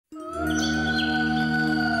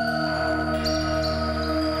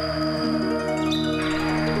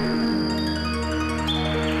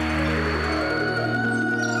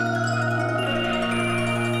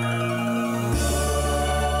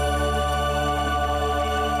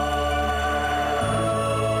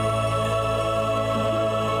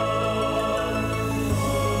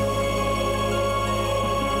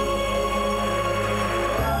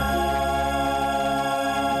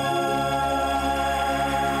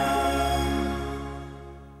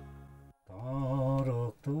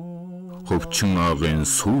Хөвчин огийн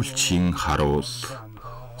сүүлчийн харуул,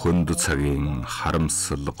 хөнд цагийн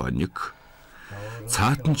харамсал гониг,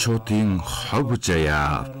 цаатанчуудын хов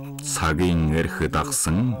жаяа цагийн эрх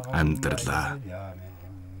дагсан амьдралаа.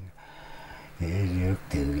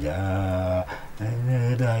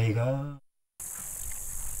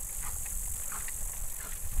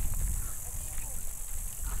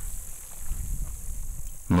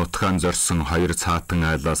 Нутгаан зорсон хоёр цаатан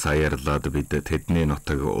айлаас аярлаад бид тэдний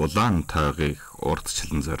нутаг улаан тойгийг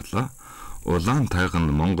урдчлан зорлоо. Улаан тойг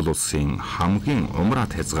нь Монгол улсын хамгийн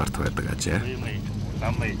умраад хязгаарт байдаг ажээ.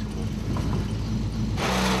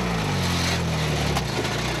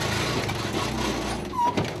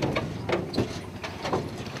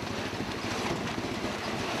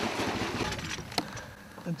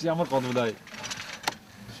 Ямар гонвлаа.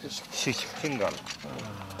 Шишгтэн гал.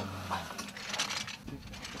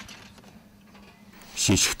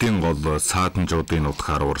 Шишгтэн гол цаатанчуудын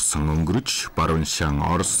утгаар урсан өнгөрч баруун шан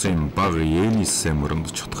Оросын баг Енисээ мөрөнд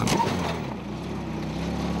чутгана.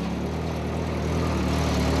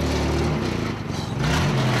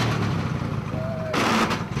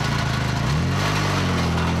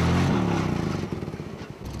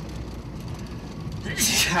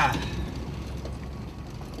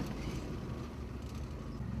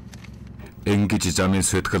 Ингэж замын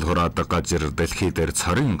сэтгэл хураадаг газар дэлхий дээр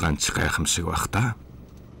цорын ганц гайхамшиг байх та.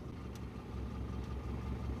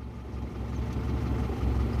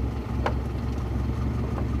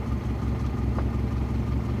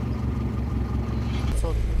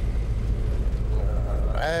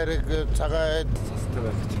 Айрэг цагаад цастай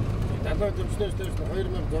байх чинь. Далай дэвснээс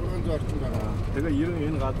 2600 орчим байна. Тэгээ ер нь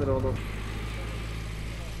энэ газар бол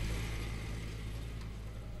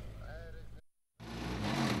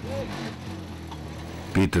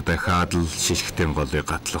бид дахиад л шишгтэн голыг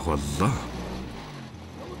гатлах боллоо.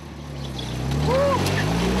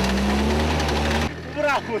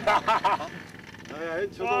 Браво! энэ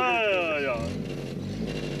чулуу.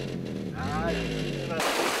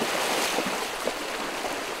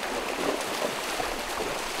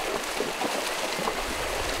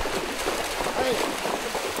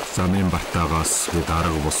 Замын бартаагаас бид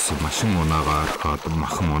арга бус машин унаагаар ороход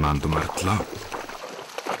махан унаанд мардлаа.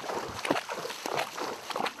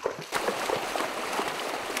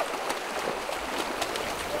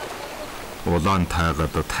 Улаан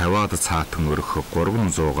тайгад 50-аад цаатан өрөх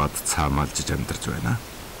 300-аад цаамалжиж амьдарч байна.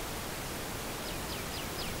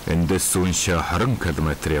 Эндээс үншээ 20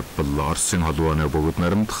 км явбал Оросын холбооны бөгөд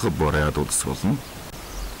наримдах Буряд улс болно.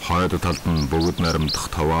 Хойд талд нь бөгөд наримдах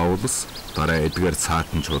Товаа улс, дараа эдгээр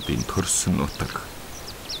цаатанчуудын төрсөн нутаг.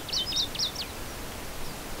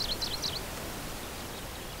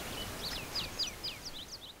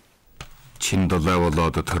 Чиндолай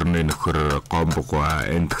болоод төрний нөхөр Гомбогоо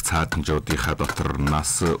эндх цаатанчуудынхаа дотор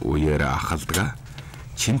нас үеэр ахалдаг.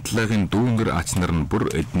 Чинтлагийн дүүнгэр ачнар нь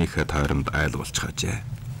бүр эднийхээ тойронд айл болчихажээ.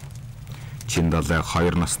 Чиндолай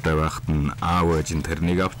 2 настай байхад нь аав ээж нь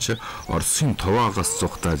тэрнийг авч Оросын Товаагаас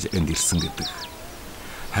зугатааж энд ирсэн гэдэг.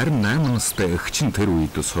 Харин 8 настай эгч нь тэр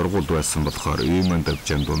үед сургуульд байсан болохоор иймэн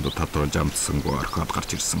давжаан дунд татуулж амтсангүй орхиод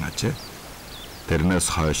гарч ирсэн ажээ.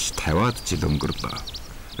 Тэрнээс хойш 50-аад жил өнгөрлөө.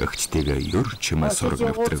 Эгчтэйгээ ёр чимээ сураг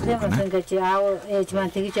нэвтрэг өгнө. Ингэж аав ээж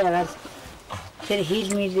маань тэгж яагаад тэр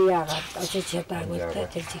хийлмэл яагаад очиж чадаагүй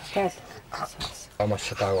тэр чигтал. Маш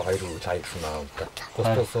чадаагүй хоёр хүү цайгсан аа.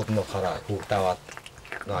 Гостосод нь хараа хүүхд аваад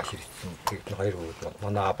наа ширсэн. Тэгээд хоёр хүү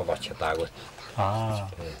манай аба бач чадаагүй.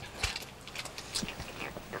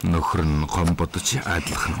 Нөхөр нь гомбодож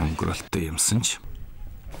айдлах нь өнгөрөлттэй юмсан ч.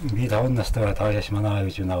 Би 5 настай байгаад хойш манай аав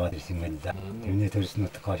ээж наваад ирсэн байна да. Тэрний төрсөн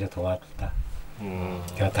нут хойш туваад та.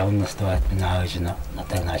 Тэгээд 5 настай байгаад би аав ээж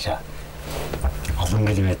надад нааша. Олон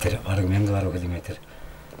километр, бараг 1000 гаруй километр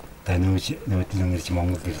нүүдэл өнгөрч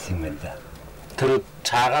Монгол ирсэн байна да. Тэр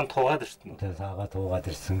цаагаан туугаад ирсэн. Тэр цаагаа туугаад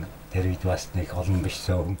ирсэн. Тэр үед бас нэг олон биш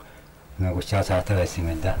зөөн нэг учаа цаатай байсан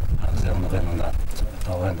юм да. Амсагныг нунаад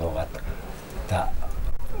туугаад та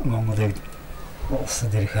Монголыг улс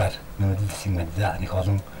дэрхэр нүүдэлсэн байна да. Нэг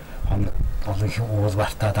олон их уул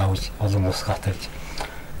бартаа давж олон ус гаталж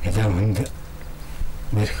эдгээр хүнд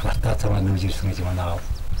мэрх бартаа цаа нүүж ирсэн гэж манай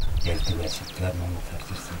ярьдаг байсан. Тэгээд Монгол тарж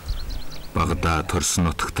ирсэн. Багада төрсөн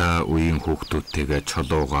нутагта үеийн хүүхдүүдтэйгээ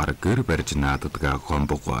чулуугаар гэр барьж нааддгаа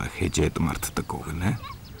Гомбогоо хежээд мартдаг үгнэ.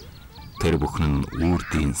 Тэр бүхэн нь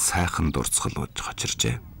үрдийн сайхан дурцгал болж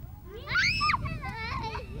хочирчээ.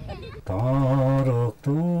 Дарог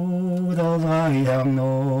дуудалга양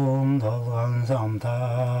ном долган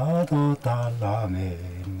самта도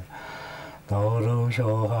달라멘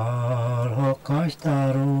도루쇼할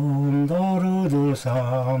헛가시다룸 도루두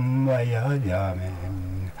삼바야야멘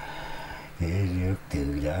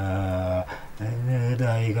일육들야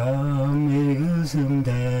나이가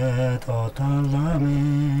일그승대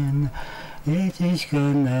도탈라멘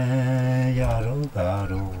이지시간에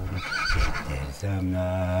야로가로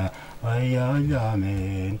대삼나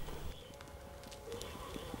와야야멘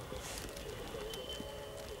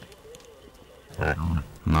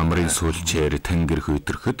Намрын сүүлчээр тэнгэр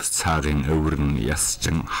хүйтерхэд цаагийн өвөр нь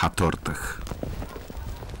ясчин хатуурдах.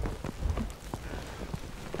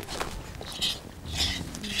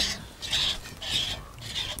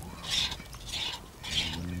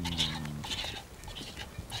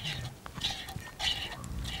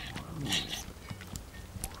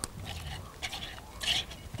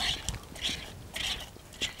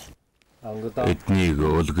 Эднийг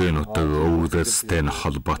өлгөө нутаг өвгдөлтэй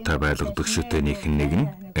холбоотой байлгадаг шүтэнийх нэг нь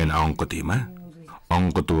энэ онгод юм аа.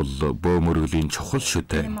 Онгод бол бөөмөргөлийн чухал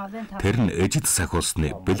шүтэн. Тэр нь эжид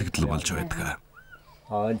сахиусны бэлэгдэл болж байдаг.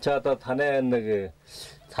 энэ ч одоо таны нэг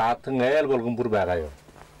цаатан айл болгон бүр байгаа юу?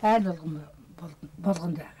 Айл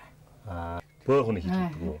болгонд байгаа. Бөөхөн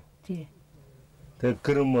хийдэг үү? Тий. Тэг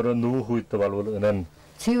гэрмөр нүүх үед болвол энэ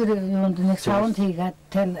Цэвэр юунд нэг савнд хийгээд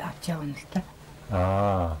тэл авч явна л та.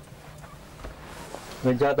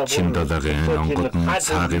 Чиндалагын онгод нь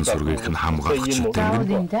цаагийн зургийг нь хамгаалах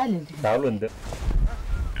шүтэн. Давлын дээр.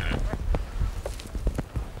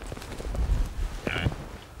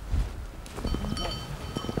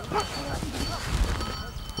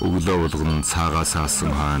 Өглөө болгон цаагаас аасан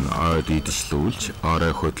хаан ойд идшлүүлж орой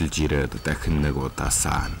хөдөлж ирээд дахин нэг удаа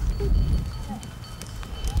саана.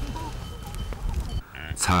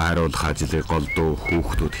 Цаа хариулах ажлыг голдуу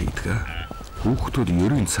хүүхдүүд хийдэг. Хүүхдүүд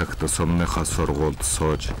ерөн цагт сумныхаа сургуульд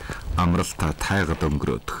сууж амралтаа тайгад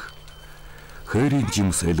өнгөрөөдөг. Хээрийн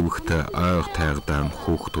жимс элвэхтэй ойг тайгадан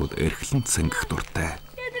хүүхдүүд эрхлэн цэнгэх дуртай.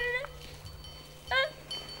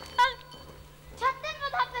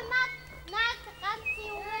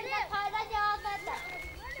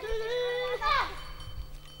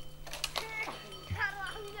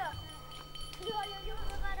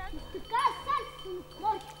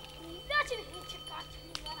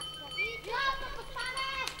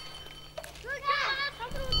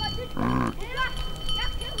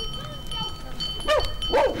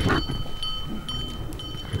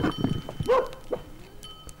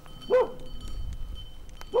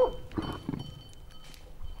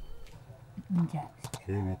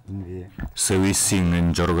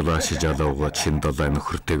 Сэвисийн жорглаш жалууга чиндалай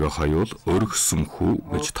нөхөртэйгээ хоёул өргөсөн хүү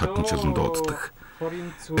гэж татанчлан дууддаг.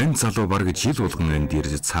 Энэ залуу бараг жил болгон энд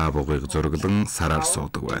ирж цаа бугыг зурглан сараар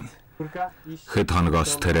суудаг байна. Хэд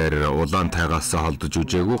хоногоос тэрээр улаан тайгаас холдож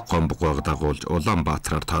үжээгүй гомбог баг дагуулж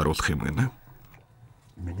Улаанбаатараар тойруулах юм гэнэ.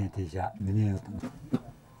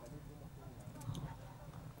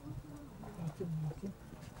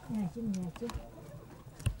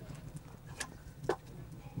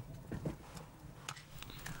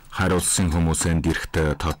 Хариулсан хүмүүсийн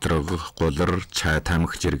дэрхтээ тодрог, гулар, чай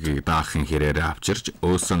тамхи жиргийг даахын хэрээр авчирч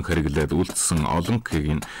өөсөн хэрэглээд үлдсэн олон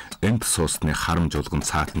гэгийг энд суусны харамж улган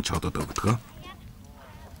цаатан чодод өгдөг.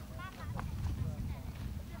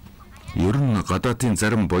 Ер нь гадаадын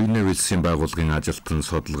зарим буйны улсын байгууллагын ажилтан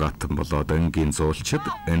судалгаатан болоод ангийн зуулчид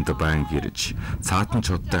энд байн гэрж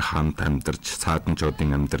цаатанчуудтай хамт амьдарч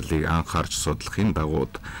цаатанчуудын амьдралыг анхаарч судлахын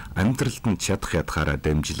дагуу амьдралд нь чадах ядгаараа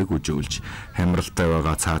дэмжлэг үзүүлж хамралтай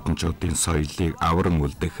байгаа цаатанчуудын соёлыг авран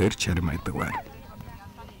үлдэхээр чармайдаг байна.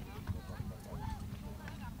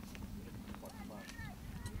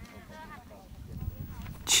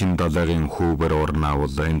 Чиндалагын хүүбэр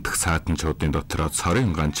урнаавал эндх цаатанчуудын дотроо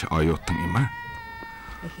цорын ганч оюутан юм аа.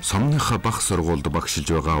 Сомныхаа бах сургуульд багшилж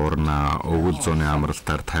байгаа урнаа өвөл зууны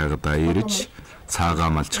амралтаар тайгадаа ирж цаагаа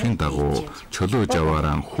малчхын дагуу чөлөө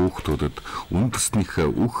жаваараа хүүхдүүдэд үндэснийхээ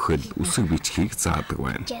үг хэл үсэг бичгийг заадаг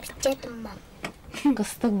байна.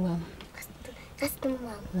 Гастан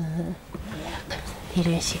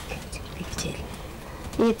тэрэн шиг бичээл.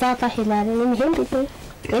 И таата хилаар энэ хэм битээ.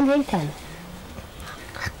 Энэ хэм тань.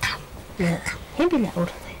 Хэм билээ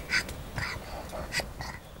өөр.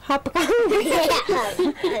 Хапкан.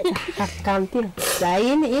 Хапкан тий. За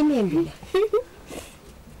энэ хэм билээ.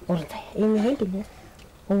 Уртай. Энэ хэм билээ.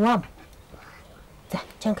 Уам. За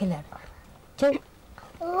чанхилаар. Чан.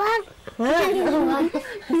 Уам.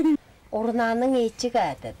 Урнаанын ээжиг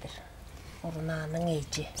айдаад. Урнаанын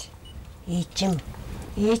ээж. Ээжим.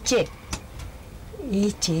 Ээж.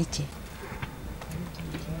 Ээж.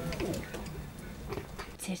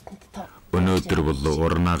 Өнөөдөр бол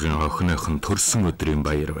урнаагийн охиных нь төрсөн өдрийн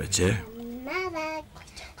баяр байжээ.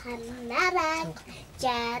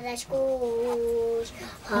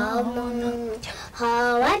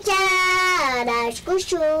 하와자라시고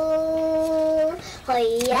쇼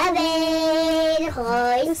허이야벨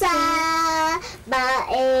허이사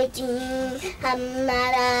마에진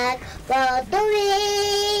함나락 버도위세나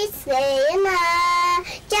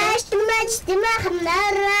자스마지마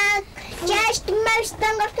함나락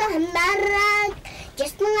자스마스탄거트 함나락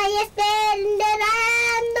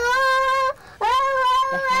자스마야셀데란도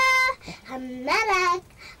함나락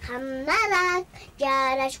함나락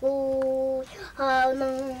자라시고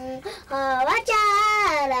허능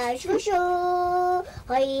허와자라시고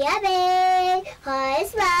허이야벨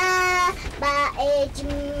허이스마 마에짐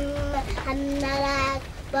함나락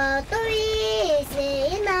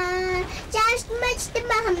버도위세나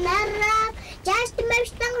자스마지마 함나락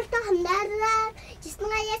자스마스탄거트 함나락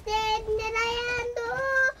자스마야셀데란도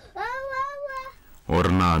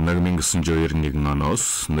Орна 1991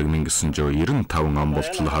 оноос 1995 он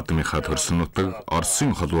болтол хадмынхаа төрсөн нутаг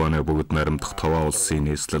Оросын холбооны бүгд наримдах Товаа улсын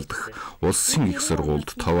нийслэлдэх улсын их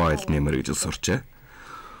сургуульд Товаа аялал нэмэр гэж сурчээ.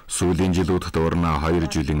 Сүүлийн жилүүдэд Орна 2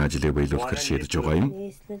 жилийн ажлыг биелүүлэхээр шийдэж байгаа юм.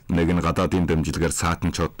 Нэг нь гадаадын дэмжлэгээр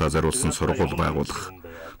цаатанчуудаа зориулсан сургууль байгуулах.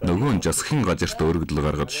 Нөгөө нь засгийн газарт өргөдөл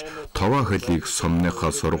гаргаж Товаа хэлийг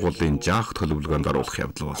сумныхаа сургуулийн жаах төлөвлөгөөнд оруулах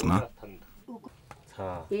явдал болно.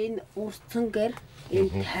 Энэ урцангээр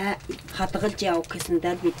энэ хадгалж явах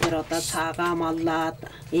гэсэндээ бид тэр одоо цаагаа маллаад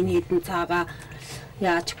энэ хэдэн цаагаа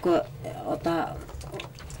яачгүй одоо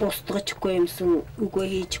устгачгүй юмсан үгүй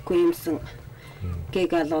хийчихгүй юмсан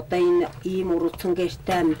гэгээл одоо энэ ийм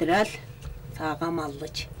урцангээртэй амьдрал цаагаа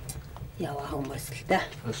маллаж яваа хүмүүс л та.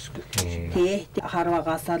 Тий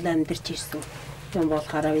харвагаасаа л амьдарч ирсэн. юм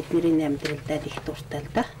болохоор бидний амьдралдаа их дуртай л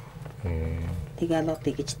да. Тэгэл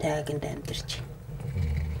одоо гэж тайганд амьдарч.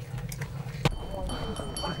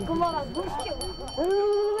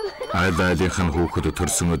 Аялалынхан хүүхэд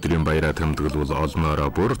төрсөн өдрийн баяраа тэмдэглэл олноороо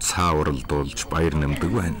бүр цааварлдуулж баяр нэмдэг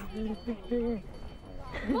байна.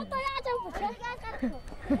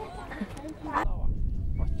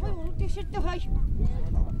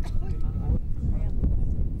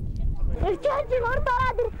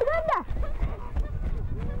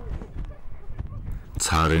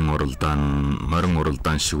 Цаарын уралдаан, морин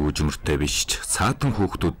уралдаан шиг үжмөртэй биш ч цаатан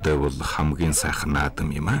хүүхдүүдтэй бол хамгийн сайхан наадам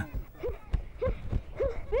юм аа.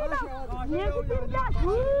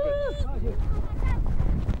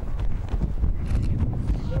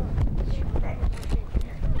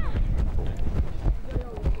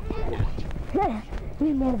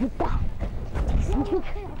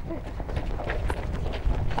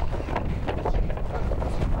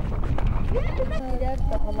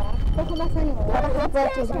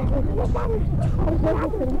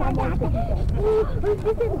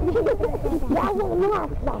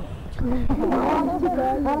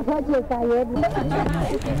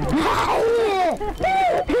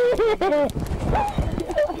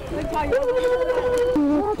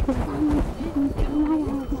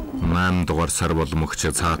 Дугаар сар боломогч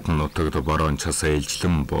цаатан нутагт борон час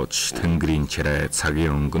ээлжлэн бууж тэнгэрийн чирээ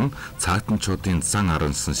цагийн өнгөн цаатанчуудын зан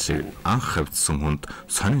арансан шиг анх хавдсан хүнд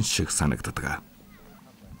сонин шиг санагддаг.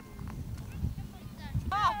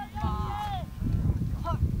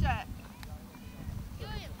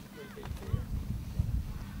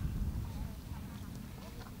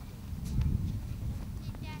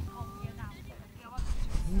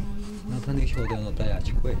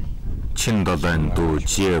 Чин долоон дүү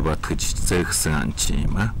жие батгаж зэхсэн анч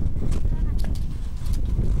юм аа.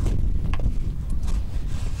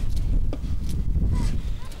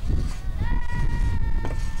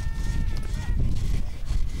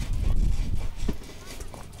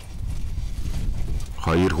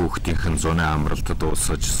 Хоёр хүүхдийнхэн зуны амралт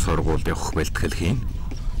дуусаж сургууль явах бэлтгэл хийн.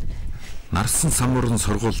 Нарсан самуурн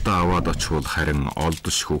сургуульдаа аваад очвол харин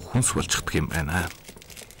олдошгүй хүнс болчихдаг юм байна.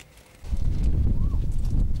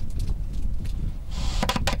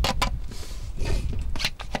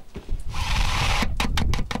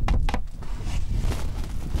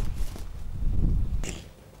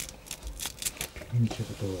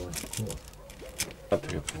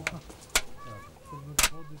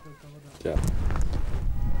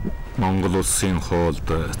 Монгол улсын хуульд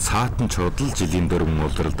цаатанчууд л жилийн дөрвөн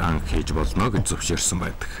улиралд анх хийж болно гэж зөвшөөрсөн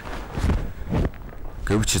байдаг.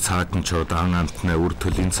 Гэвч цаатанчууд ан амтны үр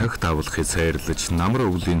төлийн цагт авалахыг сайрлаж, намар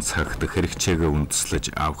өвлийн цагт хэрэгцээгээ үндэслэж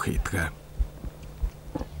авах хийдэг.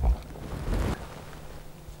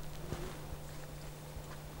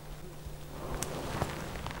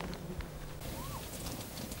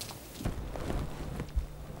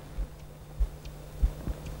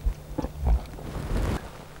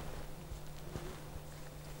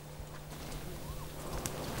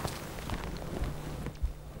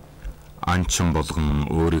 Анчин болгон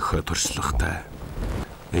өөрийнхөө туршлагатай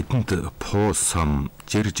эдэнд пуу сом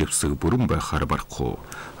жир живсэг бүрэн байхаар барахгүй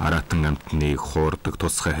аратан амтныг хуурдаг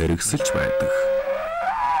тусгай хэрэгсэлж байдаг.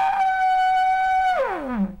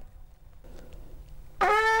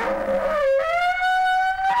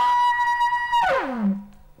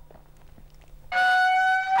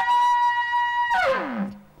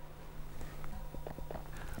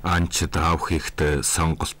 Анчид авах ихтэй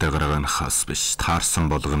сонголтой гарганахаас биш таарсан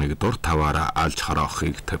болгоныг дур таваараа алж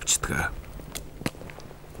хороохыг төвчдөг.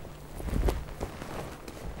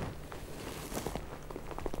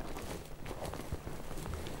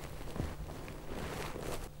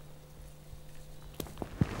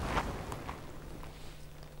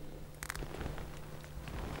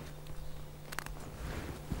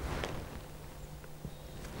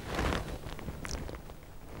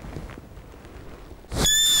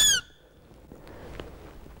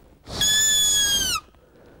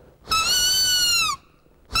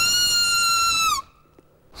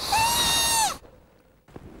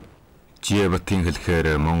 Жиэбатын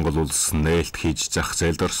хэлэхээр Монгол улс нээлт хийж зах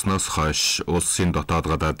зээлд орсноос хойш улсын дотоод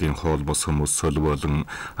гадаадын хуул бус хүмүүс сөлбөлөн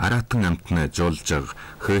аратан амтны жуулжиг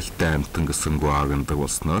хөөлтэй амтан гэсэн гуагандаг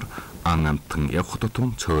болсноор ан амтан явах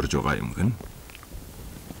тутам цөөрж байгаа юм гэн.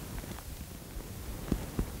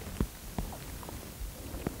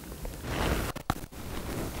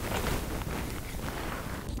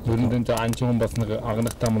 Нүрэндээ анчхан бас нэг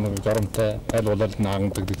агнахтай мөн жоромтой аль болол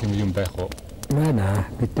наагандаг гэх юм байх уу? Манай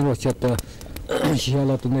бидний очоод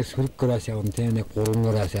шиалаад нэг сүргээрээс явна тийм нэг 3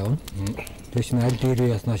 нураас явна. Тэвч аль дээр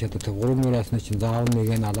яснаас яддаг 3 нураас нь чинь заав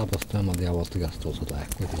нэг нь алаа бостой мод явуулдаг асуусаад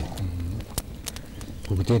байхгүй тийм.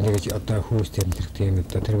 Бүгдээ нэг одоо хөөс тэмдэг тийм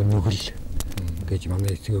одоо тэр нүгэл гэж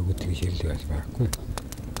манай эцэг өгдөг шилдэг байхгүй.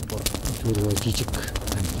 Тэр жижиг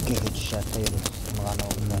гэж шатаа юм магаана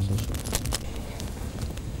уунаас.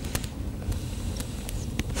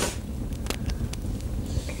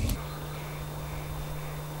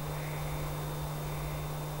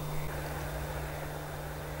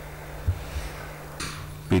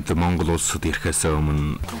 Бид Монгол улсад ирэхээс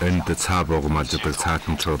өмнө энд цаа богомалждаг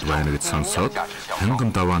цаатанчууд байна гэж сонсоод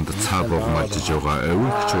ханган даваанд цаа богомалжж байгаа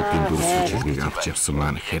өвөгчүүдийн дүрсийн чилгээг авч явсан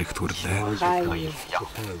маань хэрэгт хүрлээ.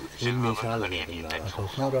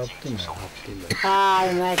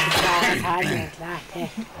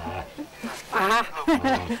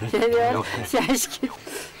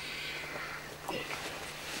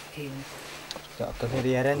 어떤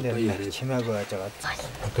яриан дээр чимээгүй байж байгаа.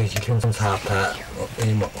 Одоо жилхэн цаатаа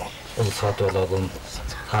ийм улсад болоод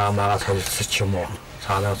хаамаа солилцож юм уу?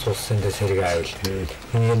 Цаанаа суулсан дээр сэрэг авил.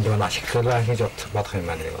 Ингээд нэг ашиглалаа хийж бодох юм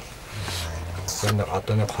байна нэг. Энд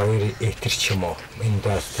одоо нэг 2 этер ч юм уу?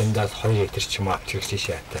 Эндээс тэндээс 2 этер ч юм авчих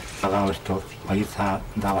шишээтэй. Агаа өөртөө 2 цаа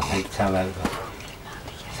даваа цаа байга.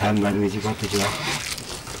 Сайн байна гэж бодож байна.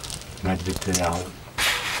 Наад бид яа.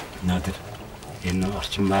 Надад энэ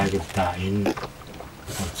орчин байгальтаа энэ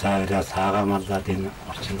цаараа саага маллаад энэ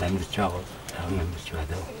орчинд амьдарч байгаа амьдарч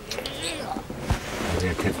байдаг.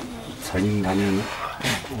 Тэгээд сонин данын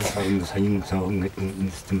сонин зовхон гэдэг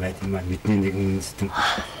систем байдаг юм аа бидний нэгэн систем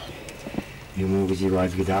юм уу гэж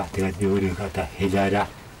бодгоо. Тэгээд би өөрийнхөө одоо хэлээрээ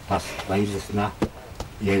бас баярласнаа.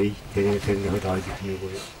 Яри тэгээд нэг ойлголт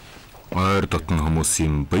нэггүй. Ойр дотн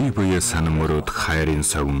хүмүүсийн бие биеэ санам мөрөөд хайрын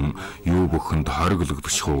савн юу бүхэнд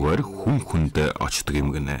хориглогдчихгүйгээр хүн хүндэ очдөг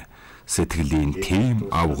юм гинэ. Сэтгэлийн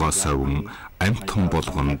тийм авгаа савн амтхан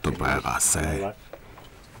болгонд байгаасай.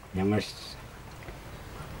 Ямаш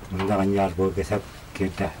문다간 얄보게서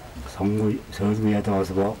게다 성구 서울구야도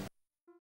와서